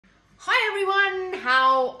Hi everyone,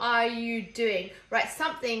 how are you doing? Right,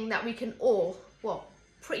 something that we can all, well,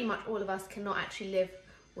 pretty much all of us cannot actually live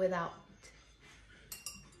without.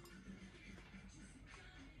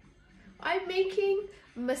 I'm making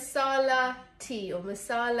masala tea or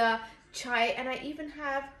masala chai, and I even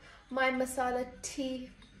have my masala tea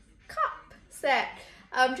cup set.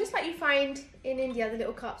 Just like you find in India, the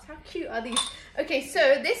little cups. How cute are these? Okay,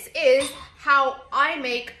 so this is how I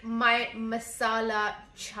make my masala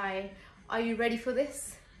chai. Are you ready for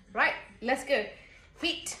this? Right, let's go.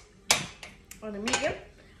 Heat on a medium.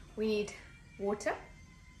 We need water.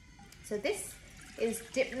 So this is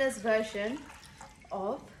DIPNA's version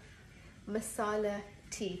of masala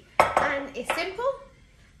tea. And it's simple,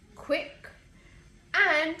 quick,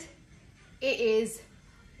 and it is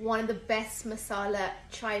one of the best masala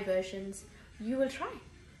chai versions you will try.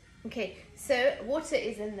 Okay, so water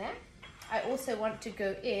is in there. I also want to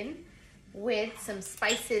go in with some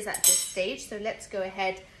spices at this stage. So let's go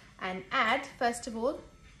ahead and add, first of all,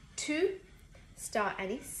 2 star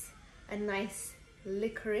anise, a nice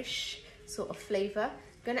licorice sort of flavor.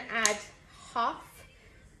 I'm gonna add half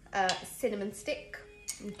cinnamon stick,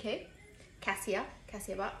 okay, cassia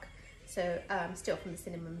bark, so still from the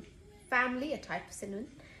cinnamon family, a type of cinnamon.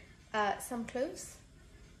 Some cloves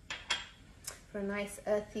for a nice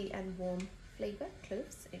earthy and warm flavor.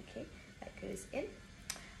 Cloves, okay, that goes in.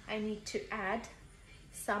 I need to add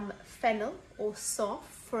some fennel or sauce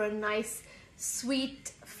for a nice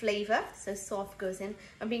sweet flavor. So sauce goes in.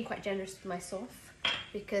 I'm being quite generous with my sauce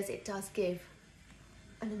because it does give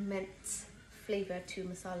an immense flavor to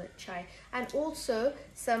masala chai. And also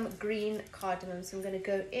some green cardamom. So I'm going to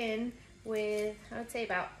go in with, I would say,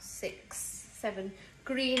 about 6-7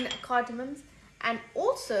 green cardamoms, and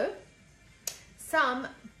also some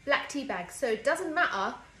black tea bags. So it doesn't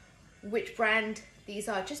matter which brand these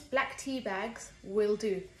are, just black tea bags will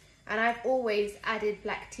do. And I've always added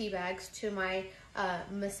black tea bags to my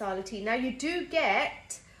masala tea. Now you do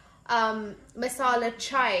get masala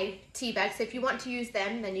chai tea bags, so if you want to use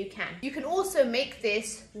them, then you can. You can also make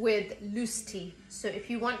this with loose tea. So if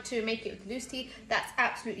you want to make it with loose tea, that's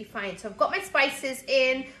absolutely fine. So I've got my spices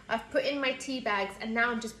in, I've put in my tea bags, and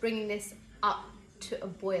now I'm just bringing this up to a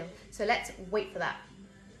boil. So let's wait for that.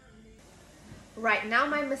 Right, now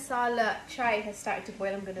my masala chai has started to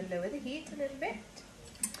boil. I'm going to lower the heat a little bit,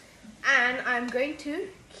 and I'm going to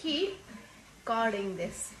keep guarding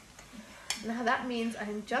this. Now that means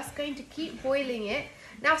I'm just going to keep boiling it.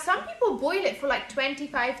 Now some people boil it for like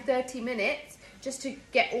 25-30 minutes just to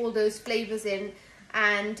get all those flavors in.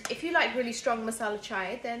 And if you like really strong masala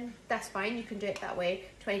chai, then that's fine. You can do it that way.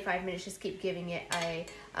 25 minutes, just keep giving it a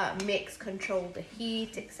mix, control the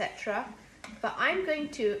heat, etc. But I'm going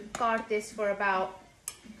to guard this for about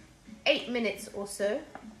 8 minutes or so,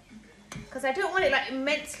 because I don't want it like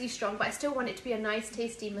immensely strong, but I still want it to be a nice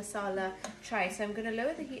tasty masala chai. So I'm going to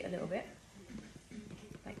lower the heat a little bit,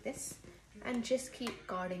 like this, and just keep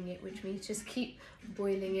guarding it, which means just keep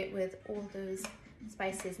boiling it with all those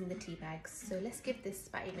spices in the tea bags. So let's give this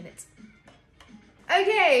about 8 minutes.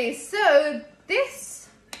 Okay, so this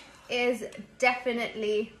is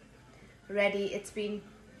definitely ready. It's been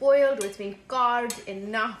boiled, it's been guard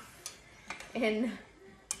enough, in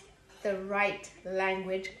the right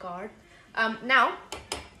language, guard. Now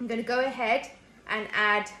I'm going to go ahead and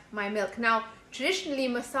add my milk. Now traditionally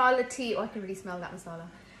masala tea, oh, I can really smell that masala.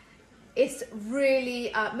 It's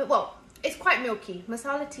really, well, it's quite milky.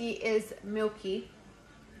 Masala tea is milky.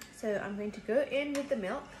 So I'm going to go in with the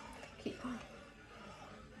milk.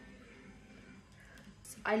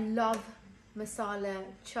 I love masala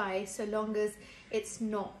chai so long as it's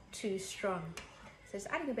not too strong. So just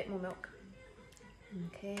adding a bit more milk.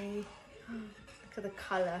 Okay, look at the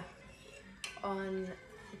color on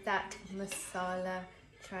that masala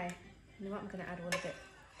chai. You know what, I'm gonna add all of it.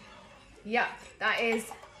 Yeah, that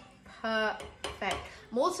is perfect.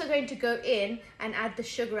 I'm also going to go in and add the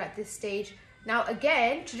sugar at this stage. Now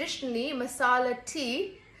again, traditionally masala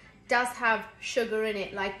tea does have sugar in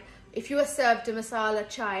it. Like if you are served a masala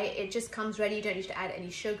chai, it just comes ready. You don't need to add any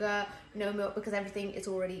sugar, no milk, because everything is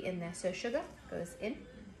already in there. So sugar goes in.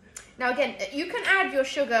 Now again, you can add your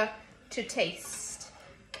sugar to taste.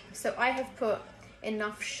 So I have put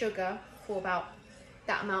enough sugar for about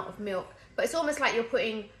that amount of milk, but it's almost like you're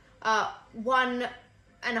putting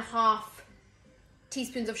 1.5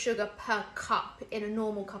 teaspoons of sugar per cup in a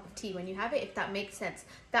normal cup of tea when you have it, if that makes sense.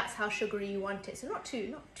 That's how sugary you want it. So not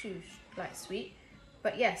too like sweet,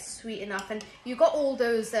 but yes, sweet enough. And you got all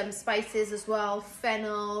those spices as well: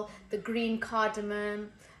 fennel, the green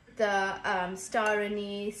cardamom, the star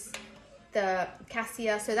anise, the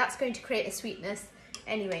cassia. So that's going to create a sweetness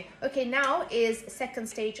Anyway, okay, now is second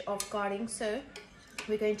stage of guarding. So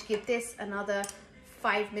we're going to give this another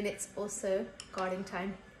 5 minutes or so guarding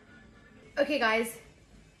time. Okay guys,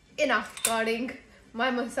 enough guarding. My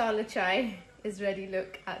masala chai is ready.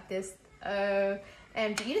 Look at this.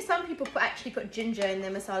 And you know, some people actually put ginger in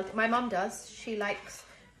their masala. My mum does. She likes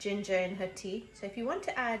ginger in her tea. So if you want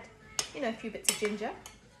to add, you know, a few bits of ginger,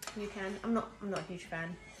 you can. I'm not a huge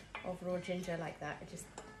fan of raw ginger like that.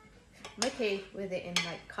 I'm okay with it in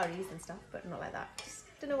like curries and stuff, but not like that. Just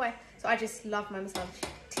don't know why. So I just love my masala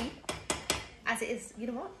tea as it is. You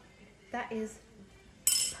know what? That is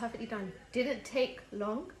perfectly done. Didn't take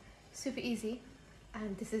long. Super easy.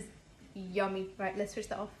 And this is yummy. Right, let's switch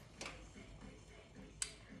that off.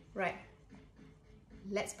 Right,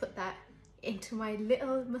 let's put that into my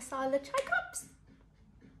little masala chai cups.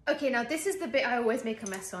 Okay, now this is the bit I always make a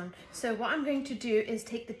mess on. So what I'm going to do is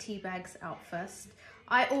take the tea bags out first.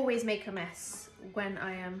 I always make a mess when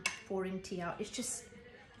I am pouring tea out. It's just,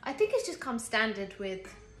 I think it's just comes standard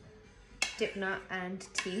with DIPNA and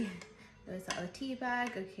tea. There's that other tea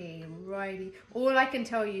bag. Okay, righty. All I can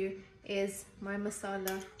tell you is my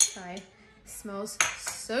masala chai smells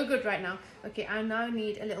so good right now. Okay, I now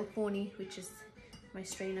need a little pony, which is my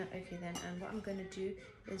strainer. Okay then, and what I'm going to do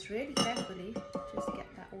is really carefully just get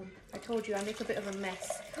that all. I told you I make a bit of a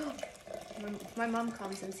mess. If my mum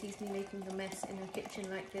comes and sees me making a mess in her kitchen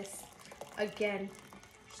like this again,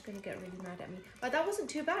 she's going to get really mad at me. But that wasn't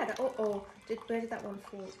too bad. Oh, where did that one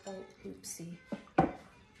fall? Oh, oopsie.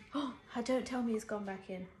 Oh, don't tell me it's gone back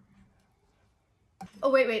in.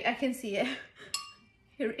 Oh wait, I can see it.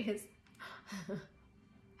 Here it is.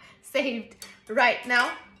 Saved. Right,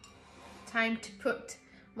 now time to put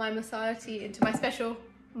my masala tea into my special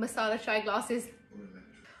masala chai glasses.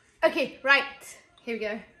 Okay, right, here we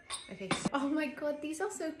go. Okay, oh my god, these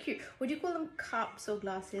are so cute. Would you call them cups or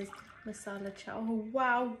glasses? Masala chai. Oh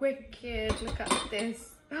wow, wicked. Look at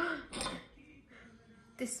this.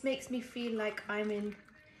 This makes me feel like I'm in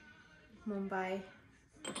Mumbai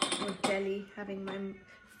or Delhi having my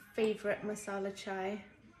favorite masala chai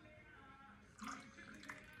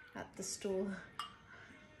at the stall.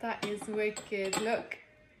 That is wicked. Look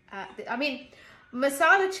at this. I mean,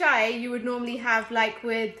 masala chai you would normally have like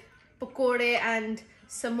with pakore and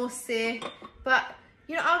samosa, but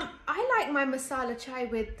you know, I like my masala chai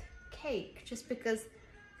with cake just because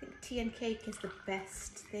I think tea and cake is the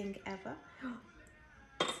best thing ever.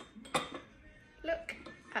 Look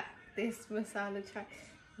at this masala chai.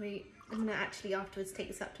 Wait, I'm gonna actually afterwards take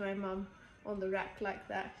this up to my mum on the rack like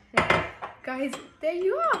that. Guys, there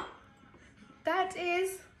you are. That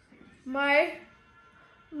is my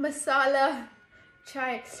masala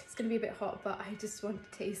chai. It's gonna be a bit hot, but I just want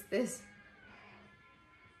to taste this.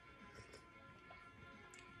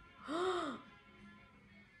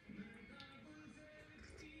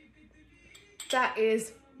 That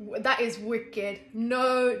is wicked.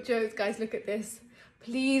 No jokes, guys. Look at this.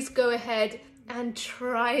 Please go ahead and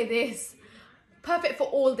try this. Perfect for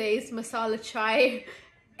all days, masala chai,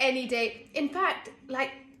 any day. In fact,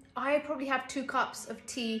 like, I probably have 2 cups of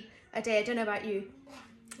tea a day. I don't know about you.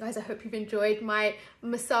 Guys, I hope you've enjoyed my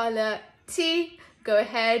masala tea. Go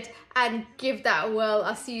ahead and give that a whirl.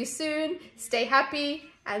 I'll see you soon. Stay happy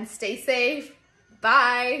and stay safe.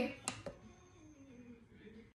 Bye.